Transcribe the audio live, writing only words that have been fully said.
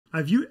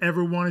Have you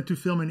ever wanted to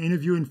film an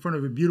interview in front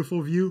of a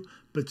beautiful view,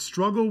 but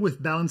struggle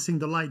with balancing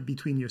the light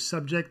between your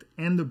subject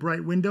and the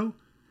bright window?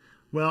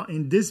 Well,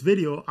 in this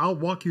video, I'll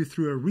walk you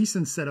through a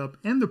recent setup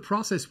and the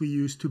process we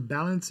use to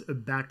balance a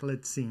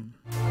backlit scene.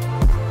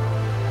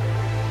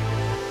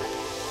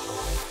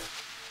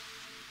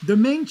 The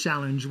main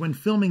challenge when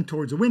filming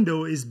towards a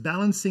window is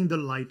balancing the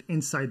light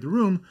inside the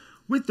room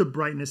with the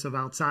brightness of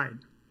outside.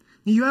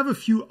 Now, you have a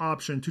few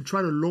options to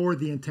try to lower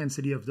the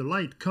intensity of the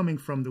light coming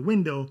from the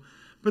window,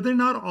 but they're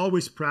not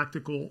always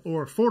practical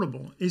or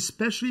affordable,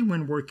 especially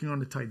when working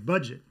on a tight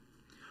budget.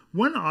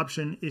 One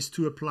option is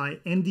to apply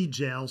ND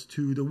gels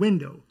to the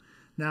window.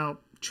 Now,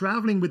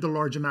 traveling with a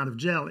large amount of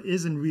gel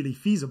isn't really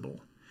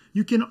feasible.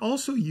 You can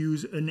also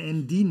use an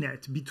ND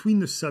net between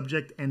the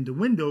subject and the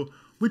window,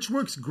 which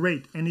works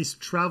great and is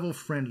travel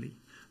friendly.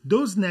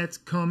 Those nets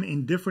come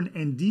in different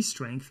ND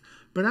strength,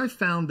 but I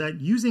found that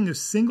using a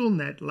single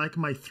net like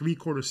my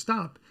 3/4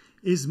 stop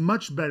is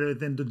much better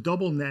than the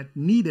double net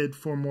needed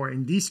for more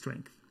ND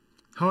strength.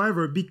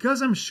 However, because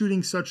I'm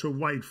shooting such a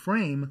wide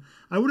frame,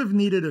 I would have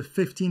needed a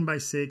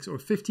 15x6 or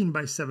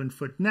 15x7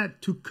 foot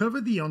net to cover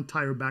the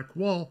entire back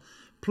wall,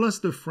 plus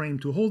the frame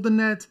to hold the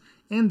net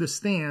and the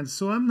stand,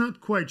 so I'm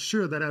not quite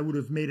sure that I would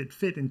have made it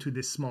fit into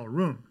this small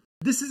room.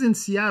 This is in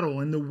Seattle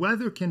and the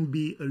weather can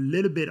be a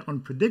little bit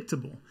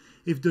unpredictable.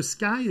 If the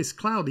sky is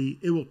cloudy,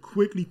 it will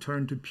quickly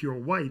turn to pure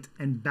white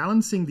and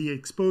balancing the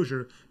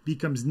exposure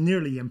becomes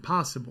nearly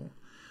impossible.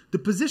 The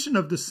position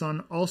of the sun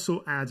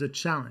also adds a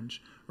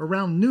challenge.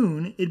 Around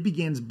noon, it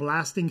begins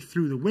blasting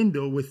through the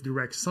window with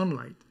direct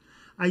sunlight.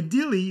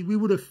 Ideally, we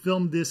would have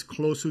filmed this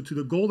closer to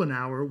the golden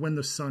hour when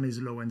the sun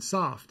is low and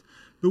soft,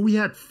 but we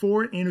had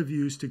 4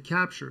 interviews to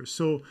capture,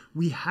 so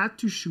we had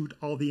to shoot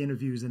all the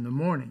interviews in the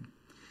morning.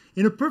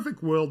 In a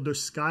perfect world, the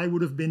sky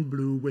would have been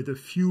blue with a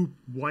few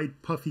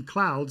white puffy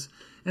clouds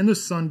and the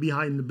sun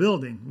behind the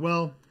building.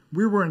 Well,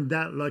 we weren't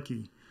that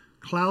lucky.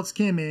 Clouds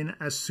came in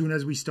as soon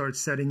as we started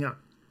setting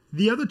up.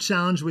 The other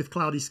challenge with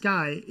cloudy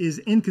sky is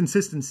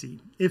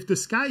inconsistency. If the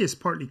sky is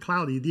partly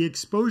cloudy, the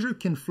exposure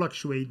can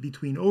fluctuate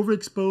between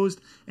overexposed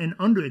and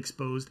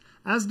underexposed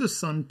as the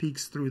sun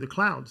peeks through the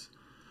clouds.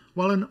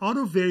 While an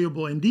auto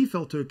variable ND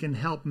filter can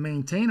help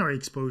maintain our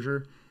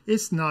exposure,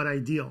 it's not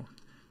ideal.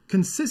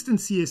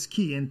 Consistency is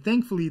key, and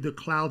thankfully the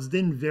clouds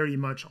didn't vary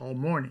much all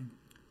morning.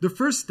 The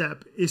first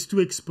step is to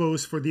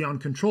expose for the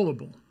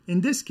uncontrollable,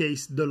 in this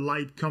case the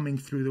light coming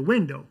through the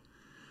window.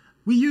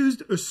 We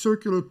used a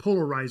circular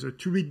polarizer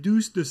to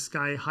reduce the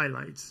sky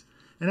highlights,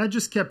 and I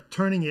just kept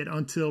turning it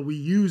until we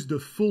used the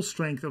full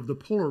strength of the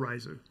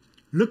polarizer.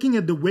 Looking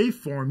at the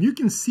waveform, you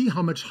can see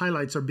how much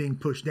highlights are being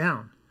pushed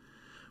down.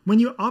 When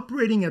you're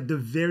operating at the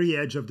very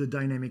edge of the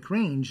dynamic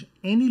range,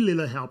 any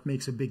little help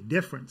makes a big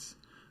difference.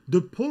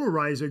 The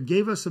polarizer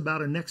gave us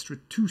about an extra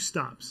 2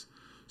 stops.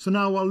 So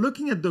now while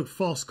looking at the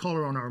false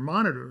color on our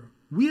monitor,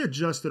 we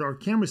adjusted our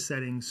camera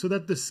settings so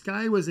that the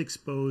sky was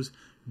exposed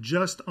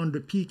just under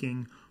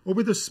peaking or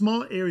with a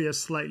small area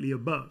slightly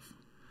above.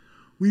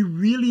 We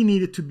really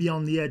needed to be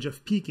on the edge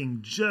of peaking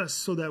just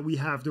so that we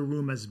have the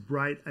room as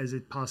bright as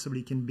it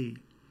possibly can be.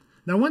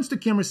 Now once the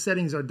camera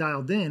settings are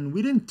dialed in,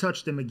 we didn't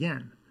touch them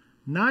again.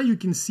 Now you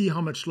can see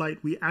how much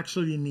light we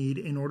actually need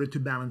in order to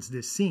balance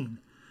this scene.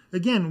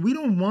 Again, we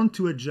don't want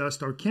to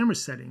adjust our camera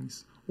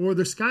settings or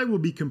the sky will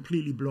be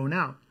completely blown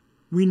out.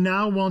 We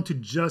now want to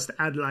just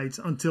add lights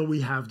until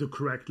we have the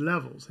correct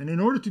levels. And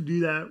in order to do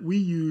that, we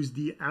use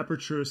the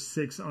Aperture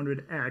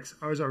 600X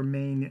as our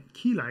main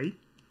key light.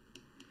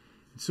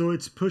 So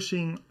it's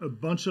pushing a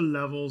bunch of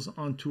levels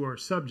onto our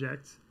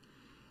subject.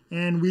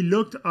 And we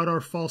looked at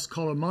our false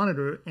color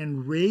monitor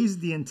and raised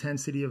the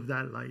intensity of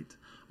that light.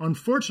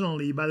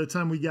 Unfortunately, by the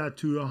time we got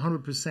to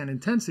 100%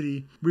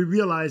 intensity, we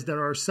realized that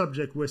our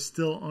subject was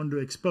still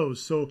underexposed.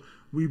 So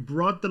we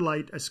brought the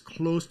light as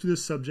close to the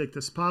subject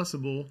as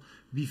possible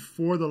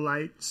before the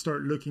light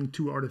started looking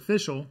too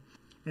artificial.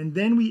 And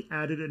then we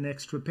added an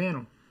extra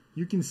panel.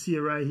 You can see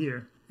it right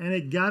here. And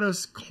it got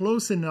us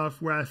close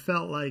enough where I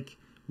felt like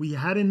we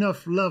had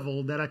enough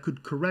level that I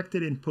could correct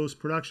it in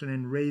post-production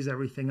and raise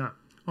everything up.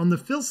 On the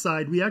fill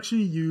side, we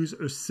actually use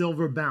a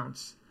silver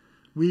bounce.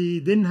 We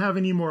didn't have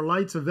any more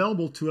lights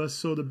available to us,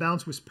 so the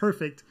bounce was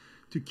perfect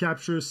to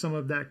capture some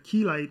of that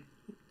key light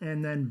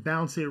and then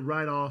bounce it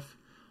right off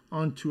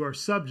onto our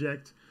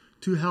subject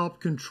to help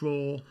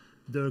control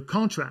the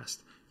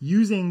contrast.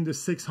 Using the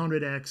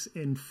 600X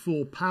in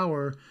full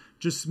power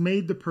just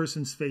made the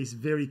person's face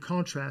very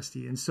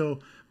contrasty. And so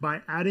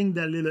by adding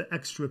that little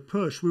extra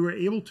push, we were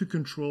able to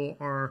control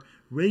our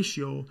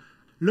ratio.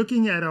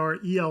 Looking at our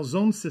EL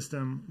zone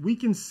system, we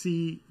can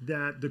see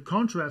that the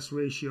contrast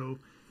ratio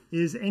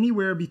is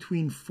anywhere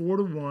between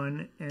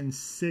 4:1 and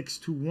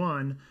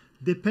 6:1,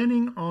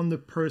 depending on the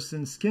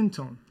person's skin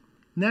tone.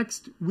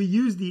 Next, we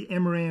use the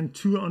Emeran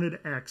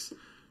 200X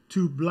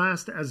to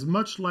blast as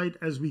much light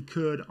as we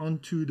could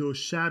onto those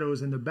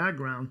shadows in the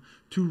background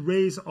to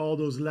raise all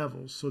those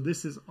levels. So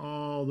this is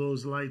all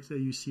those lights that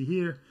you see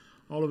here,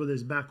 all over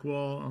this back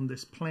wall, on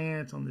this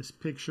plant, on this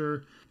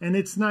picture. And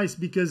it's nice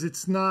because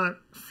it's not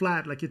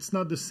flat, like it's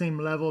not the same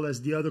level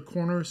as the other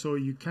corner. So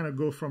you kind of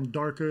go from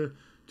darker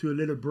to a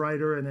little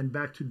brighter and then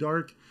back to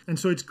dark. And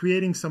so it's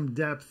creating some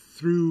depth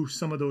through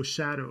some of those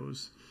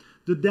shadows.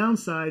 The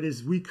downside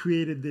is we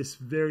created this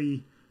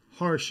very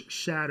harsh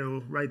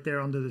shadow right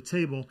there under the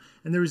table,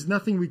 and there was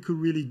nothing we could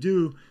really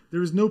do. There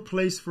was no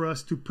place for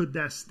us to put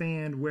that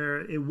stand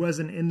where it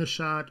wasn't in the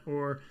shot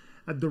or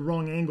at the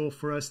wrong angle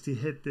for us to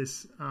hit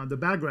this the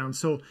background.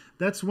 So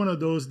that's one of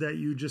those that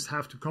you just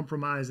have to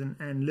compromise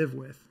and live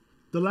with.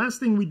 The last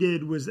thing we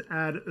did was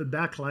add a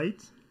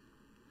backlight,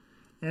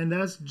 and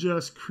that's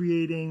just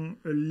creating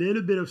a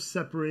little bit of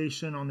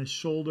separation on his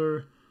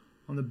shoulder,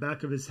 on the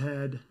back of his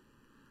head,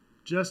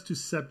 just to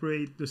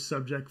separate the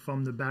subject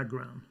from the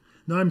background.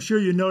 Now, I'm sure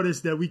you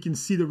noticed that we can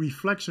see the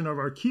reflection of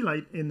our key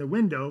light in the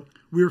window.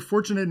 We were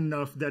fortunate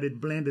enough that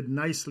it blended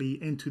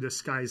nicely into the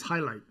sky's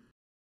highlight.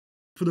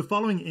 For the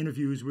following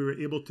interviews, we were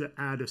able to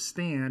add a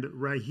stand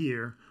right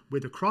here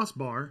with a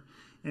crossbar,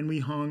 and we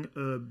hung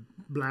a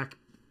black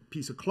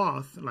piece of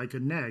cloth, like a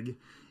neg,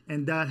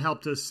 and that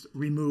helped us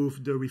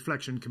remove the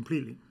reflection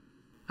completely.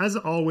 As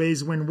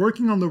always, when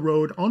working on the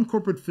road on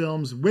corporate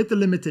films with a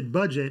limited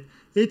budget,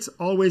 it's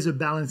always a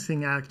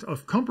balancing act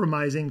of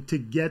compromising to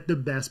get the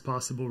best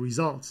possible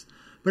results.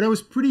 But I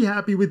was pretty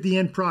happy with the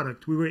end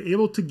product. We were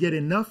able to get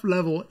enough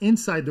level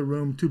inside the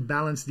room to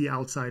balance the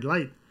outside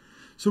light.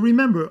 So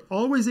remember,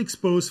 always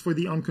expose for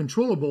the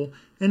uncontrollable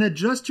and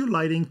adjust your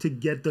lighting to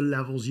get the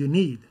levels you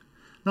need.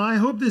 Now, I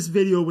hope this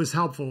video was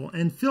helpful,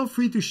 and feel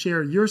free to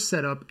share your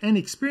setup and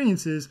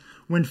experiences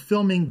when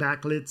filming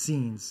backlit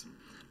scenes.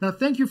 Now,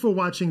 thank you for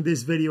watching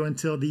this video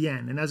until the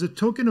end, and as a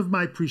token of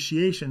my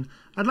appreciation,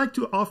 I'd like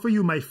to offer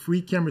you my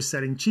free camera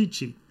setting cheat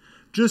sheet.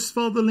 Just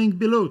follow the link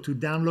below to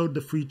download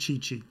the free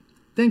cheat sheet.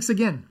 Thanks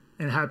again,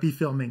 and happy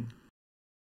filming.